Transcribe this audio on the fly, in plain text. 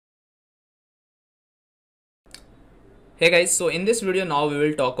Hey guys, so in this video now we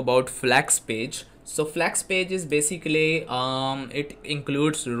will talk about flex page. So flex page is basically it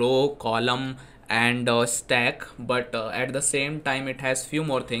includes row, column and stack, but at the same time it has few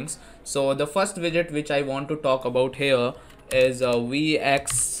more things. So the first widget which I want to talk about here is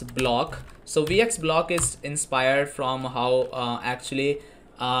VXBlock. So VXBlock is inspired from how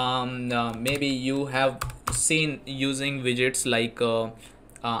maybe you have seen using widgets like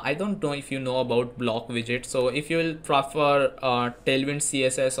I don't know if you know about block widget. So if you will prefer Tailwind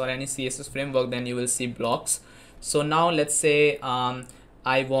CSS or any CSS framework, then you will see blocks. So now let's say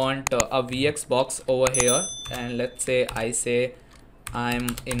I want a VX box over here, and let's say I say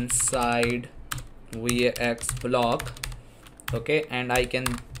I'm inside VX block, okay, and I can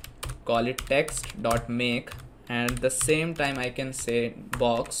call it text.make, and at the same time I can say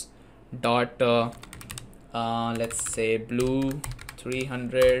box dot let's say blue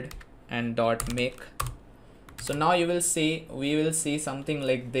 300 and dot make. So now you will see, we will see something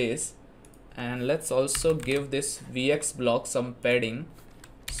like this, and let's also give this VX block some padding.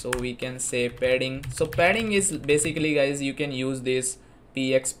 So we can say padding. So padding is basically, guys, you can use this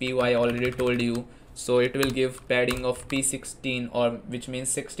PXPY, already told you. So it will give padding of P16, or which means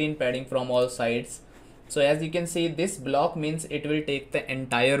 16 padding from all sides. So as you can see, this block means it will take the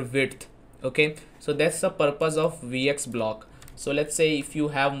entire width. Okay, so that's the purpose of VX block. So let's say if you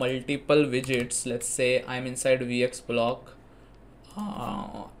have multiple widgets, let's say I'm inside VX block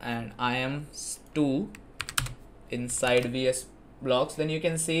and I am 2 inside VX blocks, then you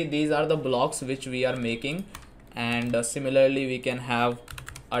can see these are the blocks which we are making. And similarly we can have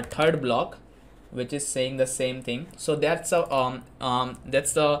a third block which is saying the same thing. So that's a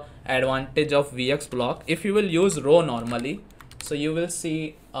that's the advantage of VX block. If you will use row normally, so you will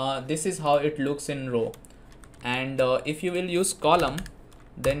see this is how it looks in row. And if you will use column,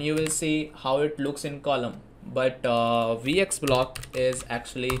 then you will see how it looks in column. But VX block is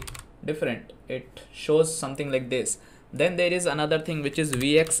actually different. It shows something like this. Then there is another thing which is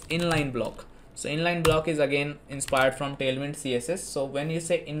VX InlineBlock. So InlineBlock is again inspired from Tailwind CSS. So when you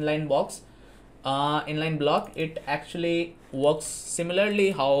say InlineBlock, it actually works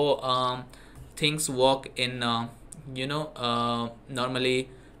similarly how things work in normally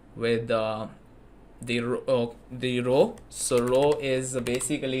with the row. So row is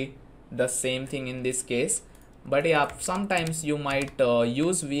basically the same thing in this case. But yeah, sometimes you might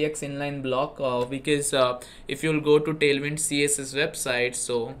use VX InlineBlock because if you'll go to Tailwind CSS website,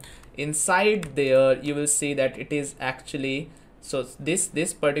 so inside there you will see that it is actually, so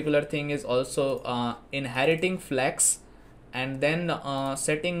this particular thing is also inheriting flex, and then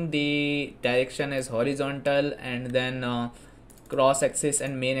setting the direction as horizontal, and then cross axis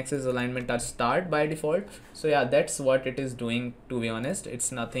and main axis alignment are start by default. So yeah, that's what it is doing, to be honest. It's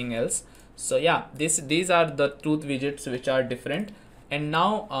nothing else. So yeah, these are the truth widgets which are different. And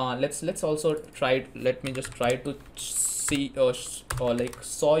now let's also try, let me just try to see or like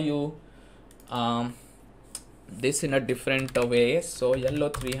show you this in a different way. So yellow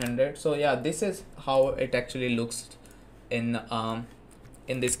 300. So yeah, this is how it actually looks in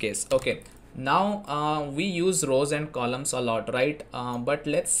this case. Okay, now we use rows and columns a lot, right? But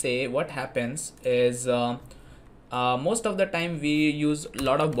let's say what happens is most of the time we use a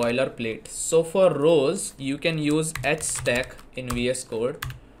lot of boilerplate. So for rows you can use hstack in VS Code,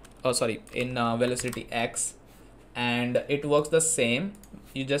 in velocityx, and it works the same.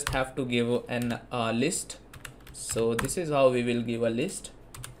 You just have to give an list. So this is how we will give a list,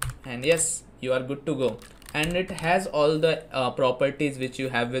 and yes, you are good to go. And it has all the properties which you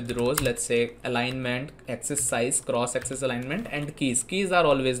have with rows. Let's say alignment, axis size, cross axis alignment, and keys are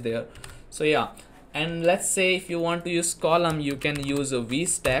always there. So yeah, and let's say if you want to use column, you can use a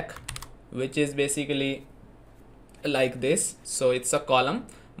vstack, which is basically like this. So it's a column,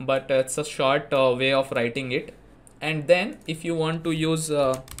 but it's a short way of writing it. And then if you want to use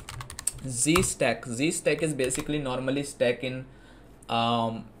zstack is basically normally stack in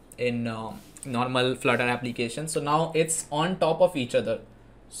normal Flutter application. So now it's on top of each other.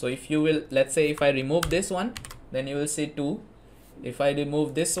 So if you will, let's say if I remove this one, then you will see 2. If I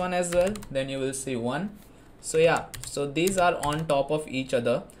remove this one as well, then you will see 1. So yeah, so these are on top of each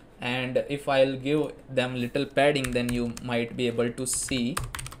other, and if I'll give them little padding, then you might be able to see.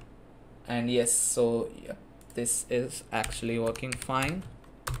 And yes, so yeah, this is actually working fine.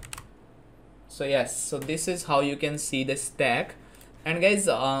 So yes, so this is how you can see the stack. And guys,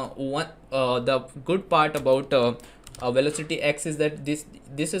 the good part about velocityx is that this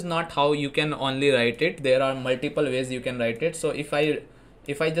is not how you can only write it. There are multiple ways you can write it. So if I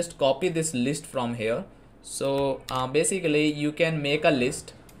just copy this list from here, so basically you can make a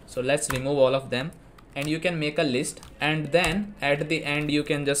list. So let's remove all of them. and you can make a list, and then at the end you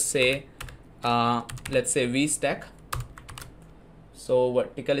can just say let's say v stack. So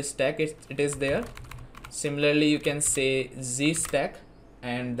vertical stack, it is there. Similarly you can say z stack,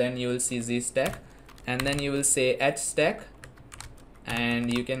 and then you will see z stack, and then you will say h stack,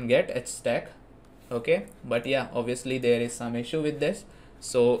 and you can get h stack. Okay, but yeah, obviously there is some issue with this.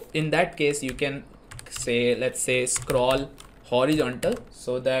 So in that case you can say, let's say scroll horizontal,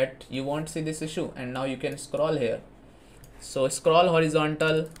 so that you won't see this issue, and now you can scroll here. So scroll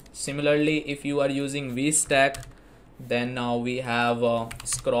horizontal. Similarly, if you are using v stack, then now we have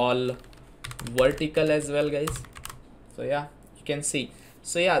scroll vertical as well, guys. So yeah, you can see.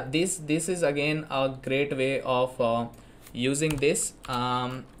 So yeah, this is again a great way of using this,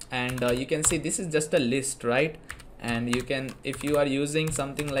 and you can see this is just a list, right? And you can, if you are using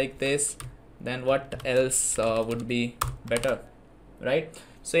something like this, then what else would be better, right?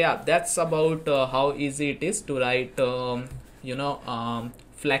 So yeah, that's about how easy it is to write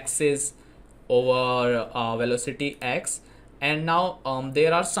flexes over velocity x. And now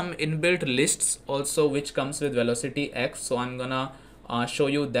there are some inbuilt lists also which comes with velocity x, so I'm gonna show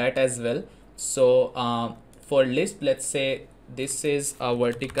you that as well. So for list, let's say this is a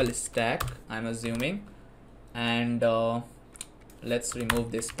vertical stack, I'm assuming, and let's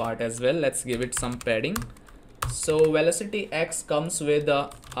remove this part as well. Let's give it some padding. So velocity x comes with a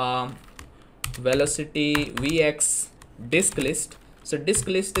velocity vx disk list. So disk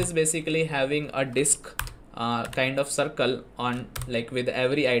list is basically having a disk kind of circle on, like with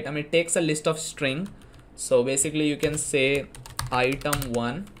every item it takes a list of string. So basically you can say item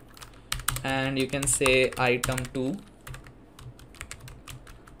 1, and you can say item 2,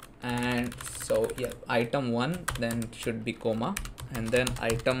 and so yeah, item 1 then should be comma, and then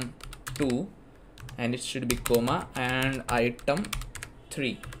item 2, and it should be comma, and item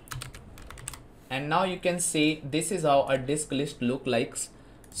 3. And now you can see this is how a disk list look like.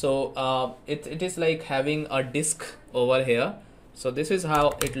 So it is like having a disk over here. So this is how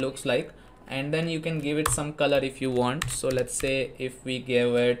it looks like, and then you can give it some color if you want. So let's say if we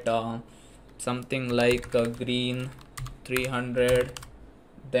give it something like green 300,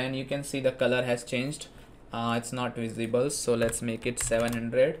 then you can see the color has changed. It's not visible, so let's make it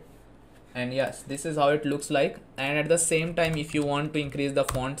 700. And yes, this is how it looks like. And at the same time, if you want to increase the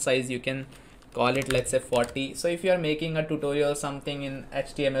font size, you can call it, let's say 40. So if you are making a tutorial something in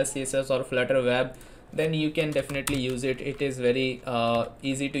HTML, CSS or Flutter web, then you can definitely use it. It is very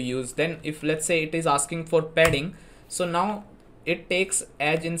easy to use. Then if let's say it is asking for padding, so now it takes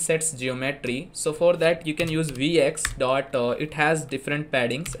edge insets geometry. So for that you can use vx dot it has different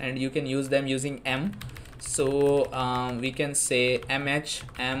paddings, and you can use them using m. So we can say mh,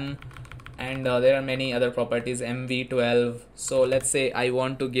 m, and there are many other properties, mv12. So let's say I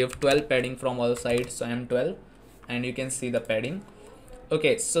want to give 12 padding from all sides, so m12, and you can see the padding.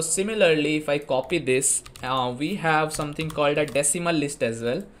 Okay, so similarly if I copy this, we have something called a decimal list as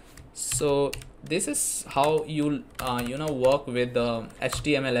well. So this is how you work with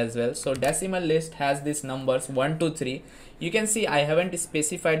HTML as well. So decimal list has these numbers 1 2 3. You can see I haven't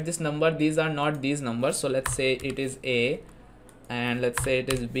specified this number, these are not these numbers. So let's say it is A, and let's say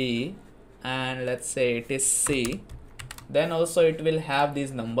it is B, and let's say it is C. Then also it will have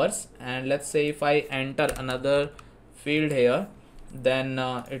these numbers. And let's say if I enter another field here, then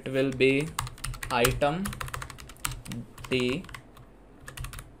it will be item D.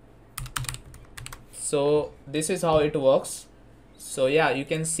 So this is how it works. So yeah, you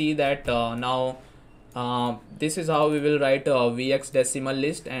can see that now this is how we will write a vx decimal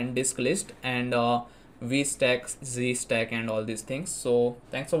list and disk list and v stack, z stack, and all these things. So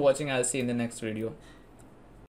thanks for watching. I'll see you in the next video.